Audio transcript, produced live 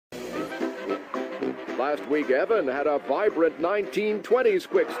Last week, Evan had a vibrant 1920s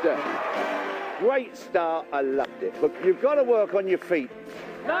quick step. Great start, I loved it. Look, you've got to work on your feet.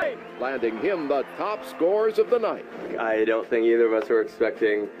 Nine. Landing him the top scores of the night. I don't think either of us were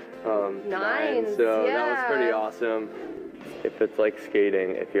expecting nine, so yeah. that was pretty awesome. If it's like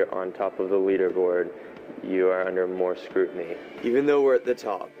skating, if you're on top of the leaderboard, you are under more scrutiny. Even though we're at the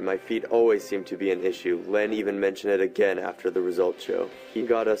top, my feet always seem to be an issue. Len even mentioned it again after the results show. He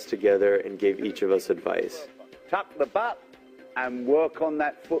got us together and gave each of us advice. Tuck the butt and work on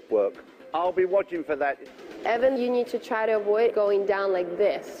that footwork. I'll be watching for that. Evan, you need to try to avoid going down like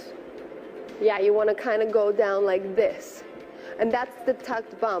this. Yeah, you want to kind of go down like this. And that's the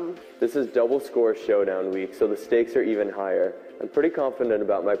tucked bum. This is double score showdown week, so the stakes are even higher. I'm pretty confident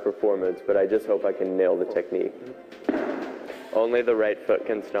about my performance, but I just hope I can nail the technique. Only the right foot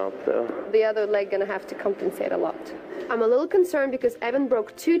can stomp, though. The other leg gonna have to compensate a lot. I'm a little concerned because Evan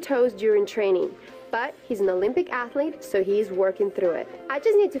broke 2 toes during training, but he's an Olympic athlete, so he's working through it. I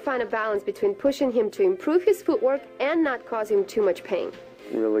just need to find a balance between pushing him to improve his footwork and not cause him too much pain.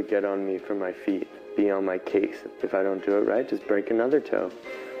 Really get on me for my feet. Be on my case. If I don't do it right, just break another toe.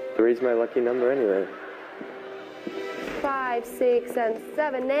 3's my lucky number anyway. 5, 6, and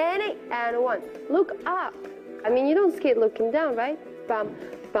 7, and 8, and 1. Look up. I mean, you don't skate looking down, right? Bum,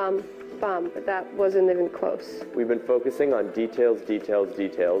 bum, bum. But that wasn't even close. We've been focusing on details, details,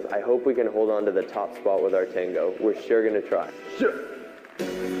 details. I hope we can hold on to the top spot with our tango. We're sure gonna try. Sure.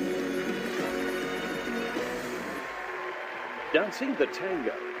 Dancing the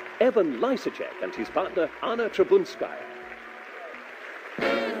tango, Evan Lysacek and his partner Anna Trebunskaya.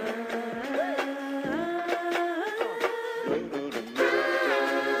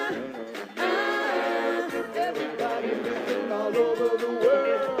 All over the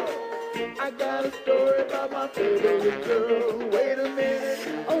world, I got a story about my favorite girl. Wait a minute.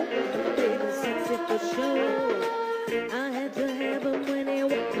 Oh, baby, sexy for sure. I had to have him when he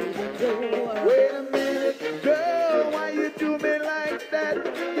walked through the door. Wait a minute, girl, why you do me like that?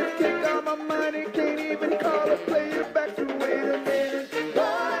 You take all my money, can't even call a player back. To wait a minute,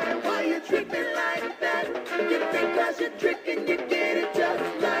 boy, why you treat me like that? You think I should trick and you get it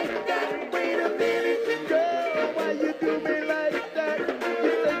just like that? Wait a minute, girl, why you do me like that?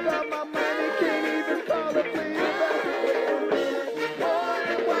 You take all my money, can't even call a player back. Wait a minute,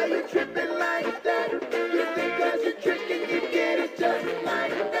 boy, why you tripping like that? You think I should trick and you get it just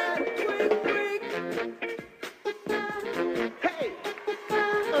like that? Hey,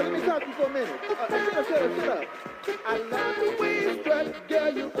 let me talk to you for a minute. Shut up. I love the way you strut,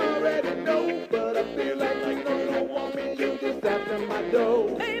 girl, you already know. But I feel like you don't want me, you just after my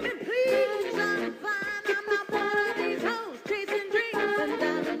dough. Baby, please, I'm fine. I'm not one of these hoes chasing dreams and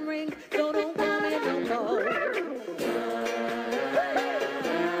diamond rings. So don't want me no more.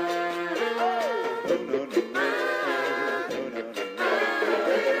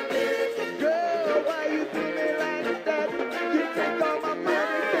 Girl, why you do me like that? You take all my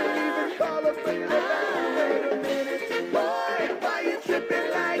money, can't even call a friend back. Wait a minute, boy, why you tripping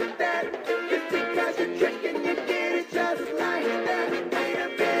like that? You think I should trick and you get it just like that? Wait a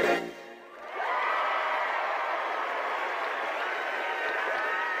minute.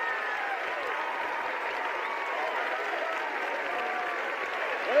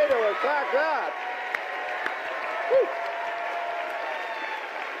 Way to attack that. Woo.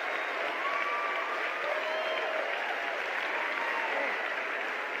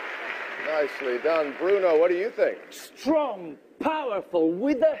 Nicely done. Bruno, what do you think? Strong, powerful,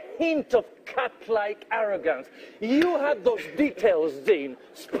 with a hint of cat-like arrogance. You had those details, Dean,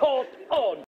 spot on.